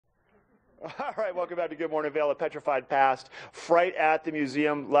All right, welcome back to Good Morning Vail, a petrified past. Fright at the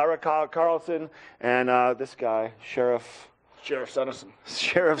museum. Lara Carlson and this guy, Sheriff Suneson,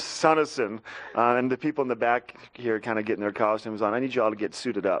 and the people in the back here kind of getting their costumes on. I need you all to get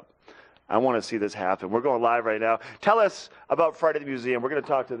suited up. I want to see this happen. We're going live right now. Tell us about Fright at the museum. We're going to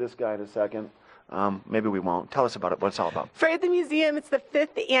talk to this guy in a second. Maybe we won't. Tell us about it. What it's all about. Fright at the Museum, it's the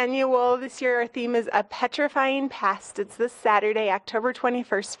 5th annual. This year our theme is A Petrifying Past. It's this Saturday, October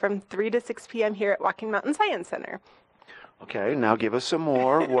 21st from 3 to 6 p.m. here at Walking Mountain Science Center. Okay, now give us some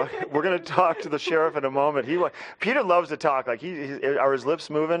more. We're going to talk to the sheriff in a moment. Peter loves to talk. Like, are his lips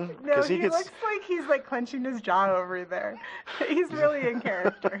moving? No, he looks like he's like clenching his jaw over there. He's really in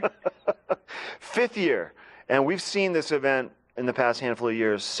character. 5th year, and we've seen this event in the past handful of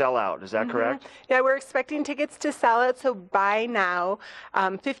years sell out. Is that correct? Yeah, we're expecting tickets to sell out, so buy now.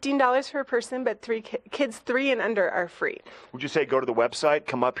 $15 per person, but kids 3 and under are free. Would you say go to the website,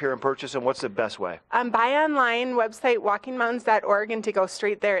 come up here and purchase them? What's the best way? Buy online, website walkingmountains.org, and to go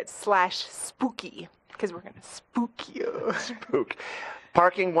straight there, it's /spooky, because we're going to spook you. Spook.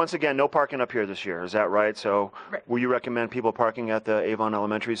 Parking, once again, no parking up here this year. Is that right? So will you recommend people parking at the Avon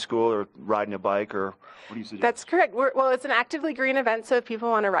Elementary School or riding a bike, or what do you suggest? That's correct. Well, it's an actively green event, so if people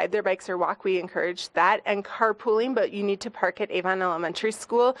want to ride their bikes or walk, we encourage that. And carpooling, but you need to park at Avon Elementary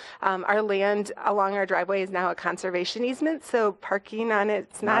School. Our land along our driveway is now a conservation easement, so parking on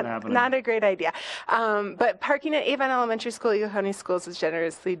it's not a great idea. But parking at Avon Elementary School, Eagle County Schools has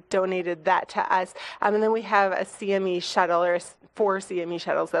generously donated that to us. And then we have a CME shuttle, or 4 CME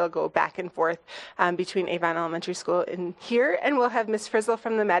shuttles that'll go back and forth between Avon Elementary School and here, and we'll have Miss Frizzle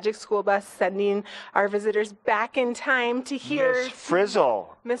from the Magic School Bus sending our visitors back in time to hear Miss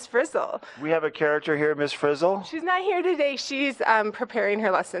Frizzle. Miss Frizzle. We have a character here, Miss Frizzle. She's not here today. She's preparing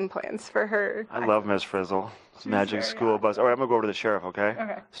her lesson plans for her. I love Miss Frizzle. Magic School Bus. All right, I'm gonna go over to the sheriff. Okay.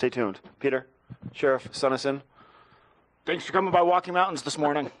 Okay. Stay tuned, Peter. Sheriff Suneson. Thanks for coming by Walking Mountains this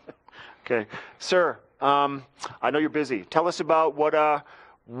morning. Okay, sir. I know you're busy. Tell us about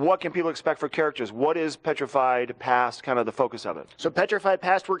what can people expect for characters? What is Petrified Past, kind of the focus of it? So Petrified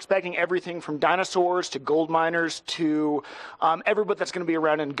Past, we're expecting everything from dinosaurs to gold miners to everybody that's going to be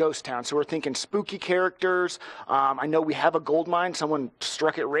around in Ghost Town. So we're thinking spooky characters. I know we have a gold mine. Someone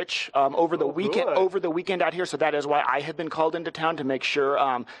struck it rich over the weekend out here. So that is why I have been called into town to make sure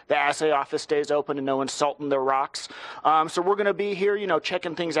the assay office stays open and no one's salting their rocks. So we're going to be here,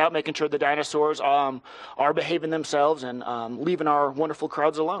 checking things out, making sure the dinosaurs are behaving themselves and leaving our wonderful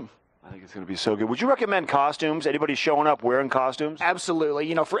crowds alone. I think it's going to be so good. Would you recommend costumes? Anybody showing up wearing costumes?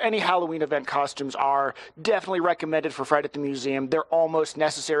 Absolutely. For any Halloween event, costumes are definitely recommended for Fright at the Museum. They're almost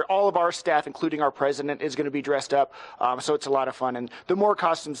necessary. All of our staff, including our president, is going to be dressed up, so it's a lot of fun. And the more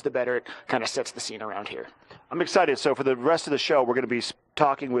costumes, the better. It kind of sets the scene around here. I'm excited. So for the rest of the show, we're going to be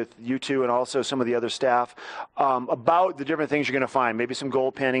talking with you two and also some of the other staff about the different things you're going to find, maybe some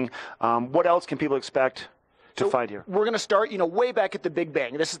gold panning. What else can people expect to find here? We're going to start, way back at the Big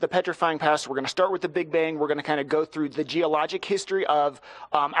Bang. This is the Petrifying Past. We're going to start with the Big Bang. We're going to kind of go through the geologic history of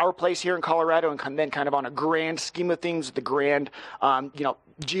our place here in Colorado, and then kind of on a grand scheme of things, the grand,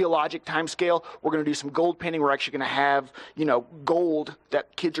 geologic time scale. We're going to do some gold panning. We're actually going to have, gold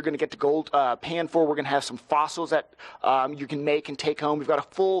that kids are going to get the gold pan for. We're going to have some fossils that you can make and take home. We've got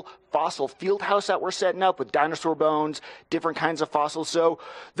a full fossil field house that we're setting up with dinosaur bones, different kinds of fossils. So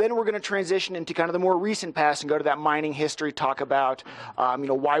then we're going to transition into kind of the more recent past and go to that mining history, talk about,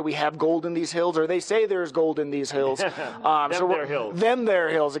 why we have gold in these hills, or they say there's gold in these hills. Them there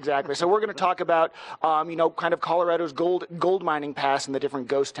hills, exactly. So we're going to talk about, kind of Colorado's gold mining past and the different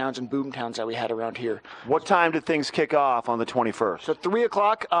ghost towns and boom towns that we had around here. What time did things kick off on the 21st? So 3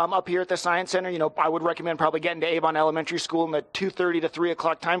 o'clock up here at the Science Center. I would recommend probably getting to Avon Elementary School in the 2:30 to 3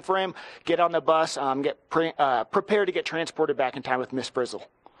 o'clock time frame. Get on the bus, get prepared to get transported back in time with Miss Frizzle.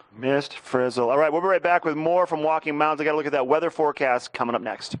 Miss Frizzle. All right, we'll be right back with more from Walking Mountains. I got to look at that weather forecast coming up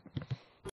next.